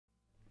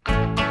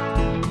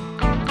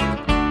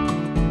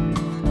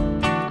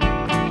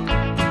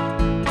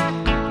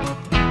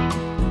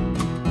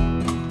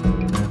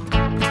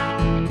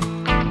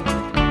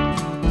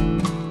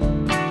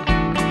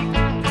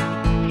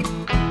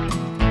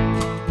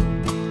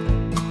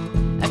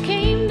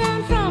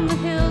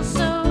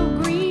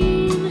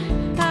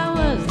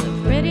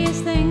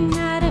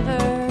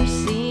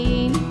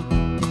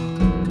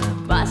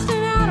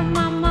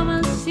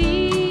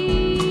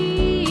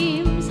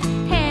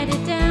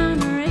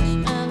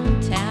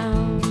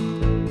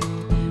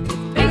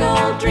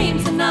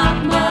dreams and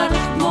not much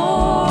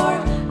more.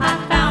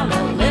 I found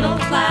a little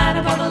flat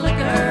above a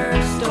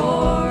liquor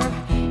store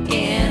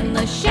in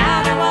the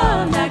shadow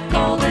of that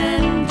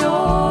golden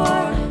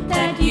door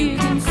that you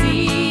can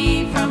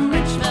see from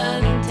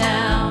Richmond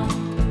town.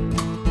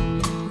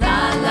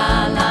 La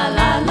la la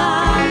la la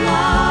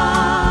la,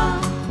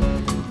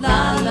 la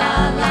la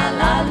la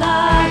la la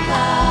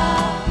la,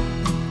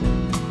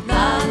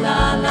 la la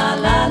la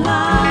la la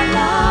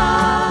la,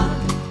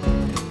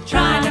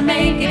 trying to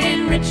make it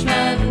in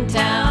Richmond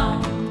town.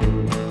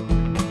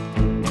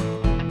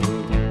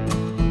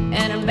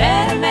 And I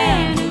met a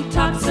man who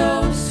talked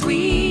so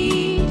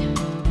sweet.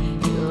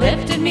 He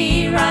lifted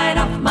me right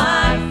off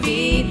my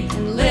feet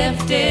and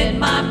lifted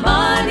my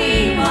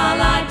money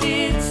while I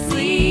did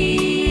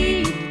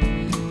sleep.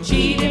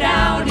 Cheated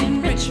out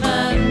in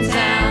Richmond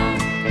town.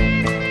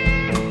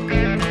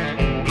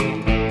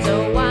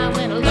 So I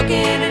went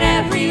looking at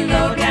every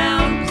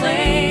low-down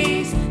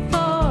place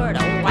for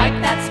to wipe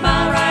that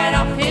smile right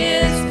off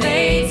his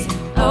face.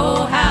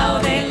 Oh, how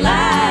they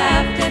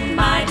laughed at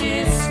my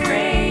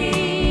disgrace.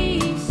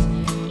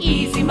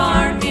 Easy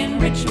mark in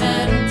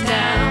Richmond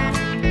town.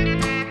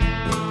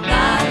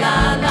 La la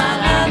la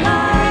la la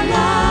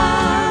la,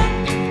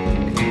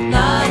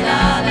 la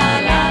la la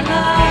la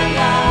la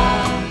la,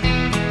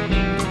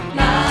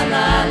 la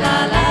la la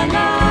la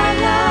la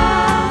la,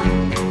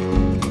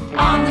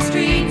 on the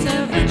streets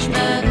of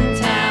Richmond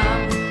town.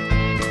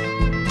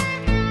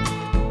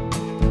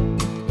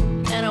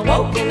 And I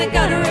woke in the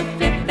gutter of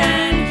Fifth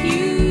and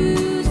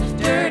Hughes,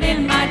 dirt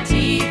in my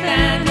teeth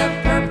and a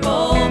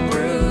purple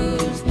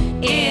bruise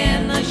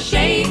in the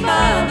shape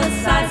of a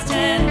size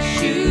 10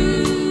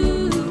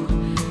 shoe,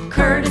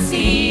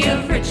 courtesy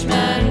of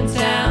Richmond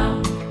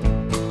town.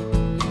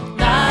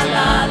 La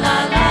la la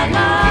la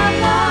la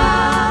la,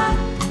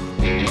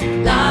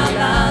 la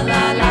la la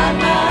la la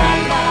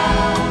la,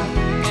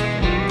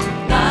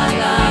 la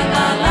la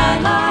la la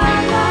la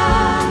la,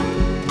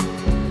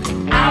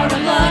 out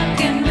of luck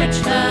in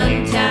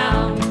Richmond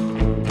town.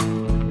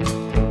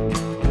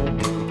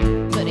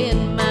 But in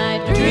my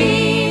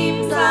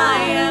dreams I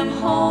am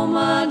home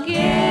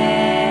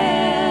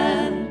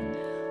again,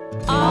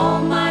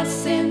 all my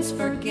sins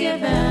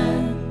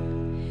forgiven,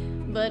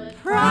 but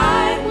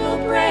pride will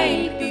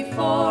break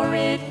before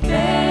it bends.